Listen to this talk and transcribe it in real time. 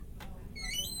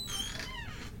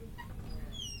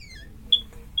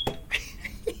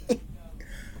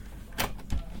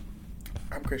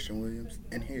Christian Williams,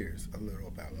 and here's a little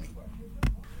about me.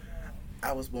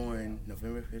 I was born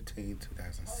November 15,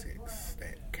 2006.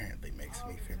 That currently makes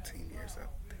me 15 years old.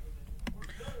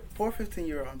 For a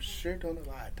 15-year-old, I'm sure doing a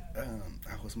lot.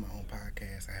 I host my own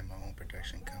podcast. I have my own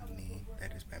production company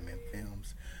that is Batman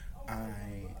Films.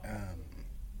 I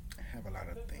have a lot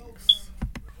of things.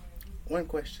 One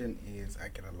question is I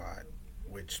get a lot,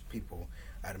 which people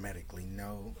automatically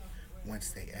know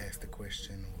once they ask the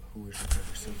question, who is your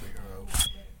favorite superhero?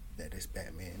 That is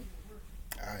Batman.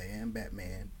 I am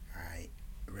Batman. I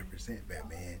represent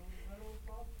Batman.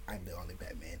 I'm the only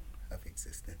Batman of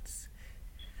existence.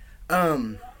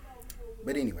 Um,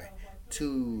 but anyway,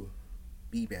 to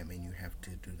be Batman, you have to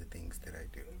do the things that I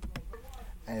do.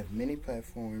 I have many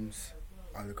platforms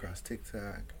all across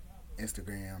TikTok,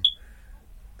 Instagram,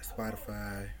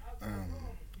 Spotify,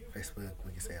 Facebook.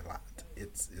 We can say a lot.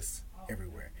 It's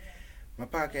everywhere. My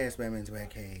podcast, Batman's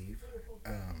Batcave.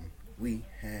 We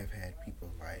have had people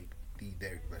like the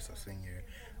Derek Bledsoe Sr.,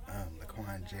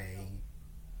 Laquan J,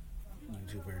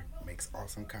 YouTuber, makes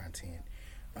awesome content.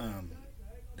 Um,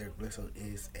 Derek Bledsoe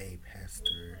is a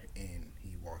pastor and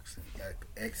he walks in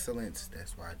excellence.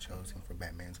 That's why I chose him for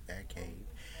Batman's Batcave.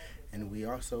 And we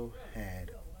also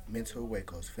had Mental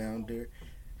Waco's founder,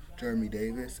 Jeremy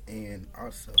Davis, and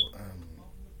also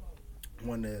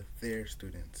one of their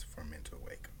students from Mental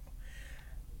Waco.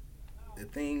 The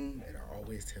thing that I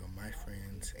always tell my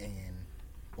friends and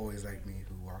boys like me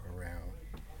who walk around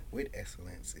with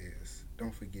excellence is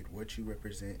don't forget what you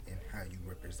represent and how you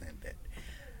represent that.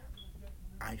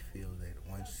 I feel that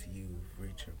once you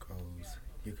reach your goals,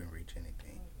 you can reach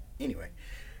anything. Anyway,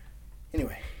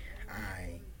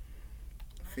 I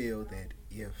feel that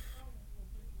if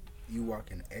you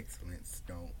walk in excellence,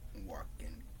 don't walk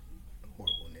in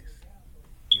horribleness.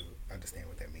 You understand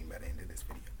what that means by the end of this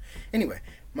video. Anyway,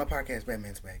 my podcast,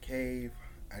 Batman's Batcave.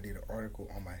 I did an article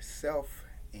on myself,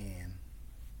 and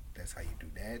that's how you do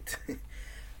that.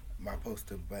 My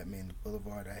poster, Batman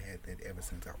Boulevard, I had that ever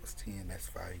since I was 10. That's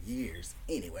 5 years.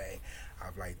 Anyway,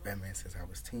 I've liked Batman since I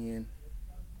was 10.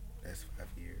 That's 5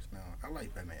 years. No, I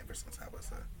liked Batman ever since I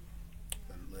was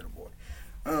a little boy.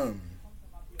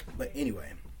 But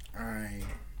anyway, I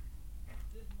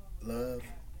love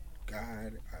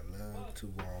God. I love to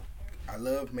walk. I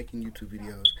love making YouTube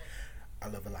videos. I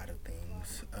love a lot of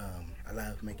things. I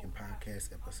love making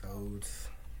podcast episodes.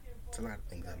 It's a lot of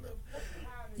things I love.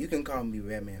 You can call me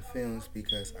Batman Films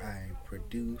because I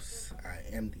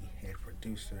am the head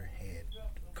producer, head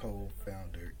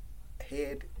co-founder,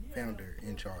 head founder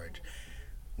in charge.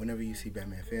 Whenever you see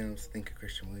Batman Films, think of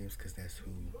Christian Williams because that's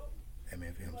who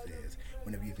Batman Films is.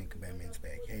 Whenever you think of Batman's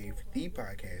Batcave, the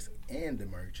podcast, and the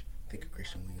merch, think of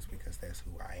Christian Williams because that's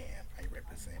who I am. I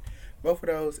represent both of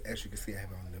those. As you can see, I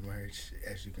have on the merch.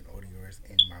 As you can order yours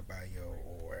in my bio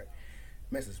or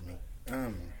message me.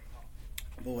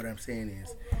 But what I'm saying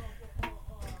is,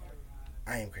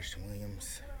 I am Christian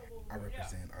Williams. I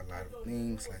represent a lot of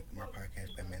things like my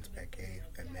podcast, Batman's Batcave,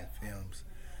 Batman Films,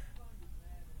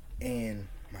 and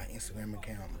my Instagram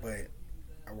account. But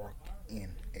I walk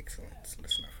in excellence.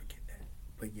 Let's not forget that.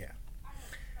 But yeah,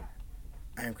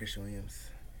 I am Christian Williams,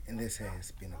 and this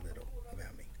has been a little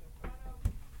about me.